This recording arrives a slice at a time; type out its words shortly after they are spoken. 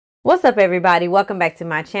What's up, everybody? Welcome back to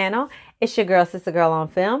my channel. It's your girl, Sista Gurl on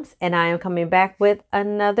Films, and I am coming back with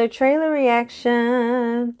another trailer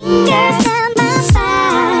reaction.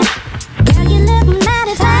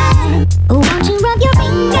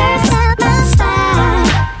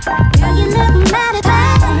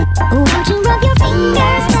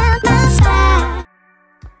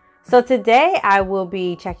 So today I will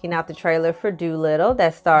be checking out the trailer for Dolittle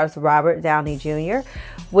that stars Robert Downey Jr.,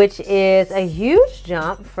 which is a huge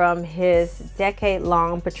jump from his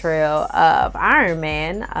decade-long portrayal of Iron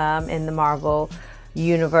Man in the Marvel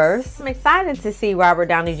universe. I'm excited to see Robert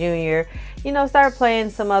Downey Jr., start playing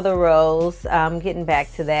some other roles, getting back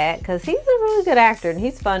to that, because he's a really good actor and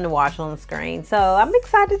he's fun to watch on the screen. So I'm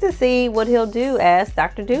excited to see what he'll do as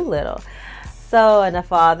Dr. Dolittle. So enough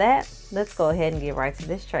of all that. Let's go ahead and get right to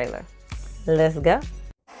this trailer. Let's go.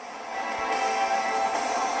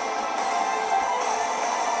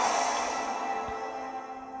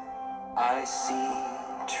 I see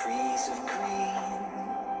trees of green,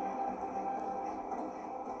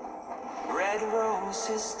 red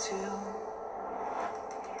roses too.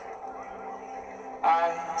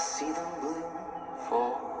 I see them bloom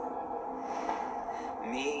for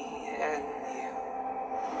me and you,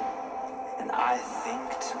 and I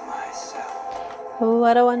think to myself,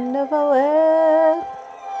 what a wonderful world.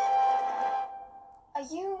 Are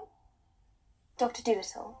you Dr.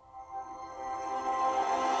 Dolittle?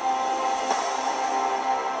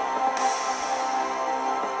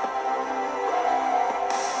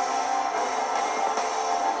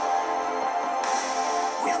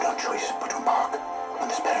 we have no choice but to embark on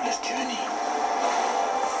this perilous journey.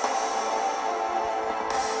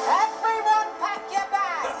 Everyone pack your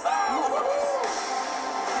bags!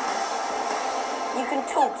 You can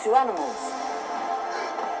talk to animals.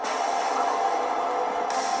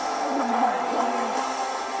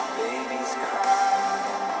 Babies cry,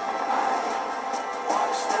 I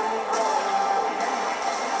watch them grow.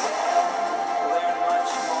 Learn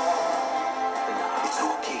much more than I. It's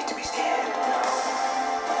okay to be scared.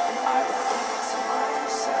 And I think to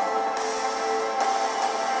myself,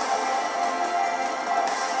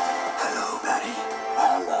 hello, Patty.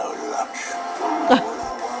 Hello, lunch.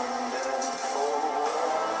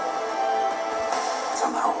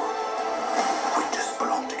 Somehow, we just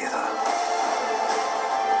belong together.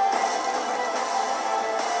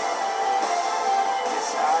 Yes,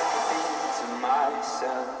 I think to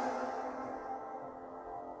myself,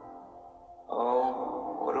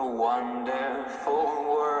 oh, what a wonderful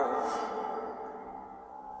world.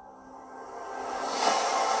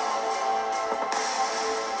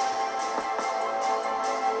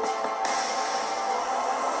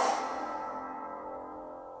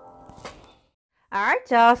 All right,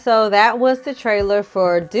 y'all. So that was the trailer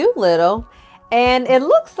for Dolittle, and it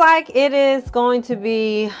looks like it is going to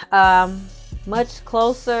be much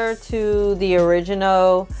closer to the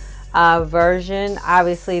original version,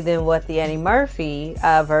 obviously, than what the Eddie Murphy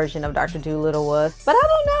version of Dr. Dolittle was. But I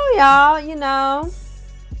don't know, y'all.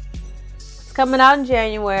 It's coming out in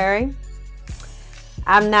January.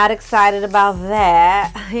 I'm not excited about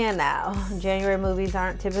that. January movies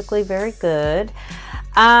aren't typically very good.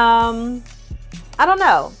 I don't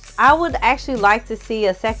know. I would actually like to see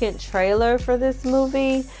a second trailer for this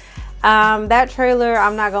movie. That trailer,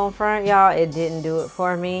 I'm not gonna front, y'all, it didn't do it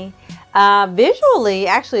for me. Visually,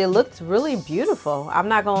 actually, it looks really beautiful. I'm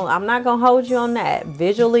not gonna hold you on that.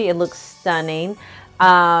 Visually, it looks stunning.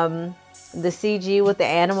 The CG with the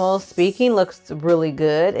animals speaking looks really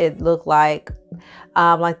good. It looked like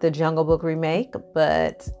the Jungle Book remake,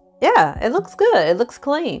 but yeah, it looks good. It looks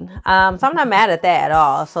clean. So I'm not mad at that at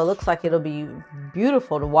all. So it looks like it'll be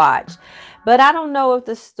beautiful to watch. But I don't know if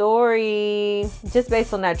the story, just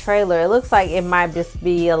based on that trailer, it looks like it might just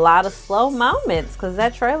be a lot of slow moments, because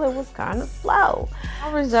that trailer was kind of slow.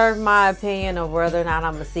 I'll reserve my opinion of whether or not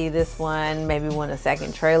I'm going to see this one maybe when a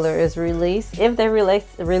second trailer is released. If they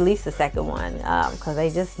release the second one, because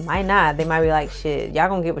they just might not. They might be like, shit, y'all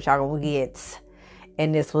going to get what y'all going to get.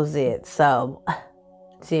 And this was it. So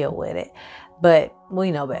deal with it. But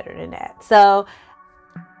we know better than that. So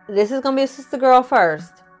this is gonna be a Sista Gurl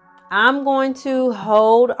first. I'm going to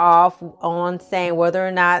hold off on saying whether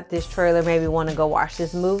or not this trailer made me want to go watch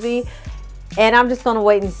this movie, and I'm just gonna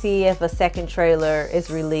wait and see if a second trailer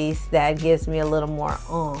is released that gives me a little more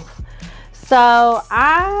oomph. So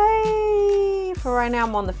for right now,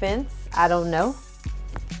 I'm on the fence. I don't know.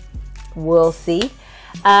 We'll see.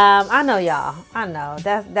 I know, y'all. I know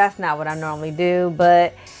that's not what I normally do,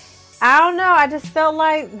 but I don't know. I just felt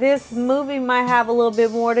like this movie might have a little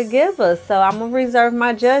bit more to give us. So I'm going to reserve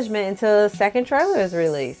my judgment until the second trailer is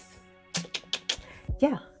released.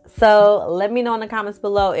 Yeah. So let me know in the comments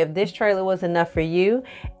below if this trailer was enough for you,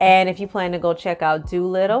 and if you plan to go check out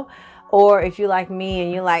Dolittle, or if you like me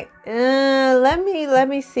and you're like, let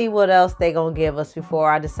me see what else they gonna give us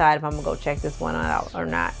before I decide if I'm gonna go check this one out or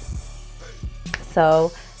not.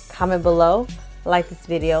 So comment below, like this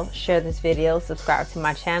video, share this video, subscribe to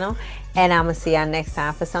my channel, and I'm gonna see y'all next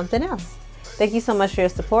time for something else. Thank you so much for your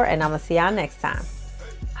support, and I'm gonna see y'all next time.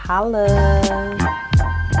 Holla.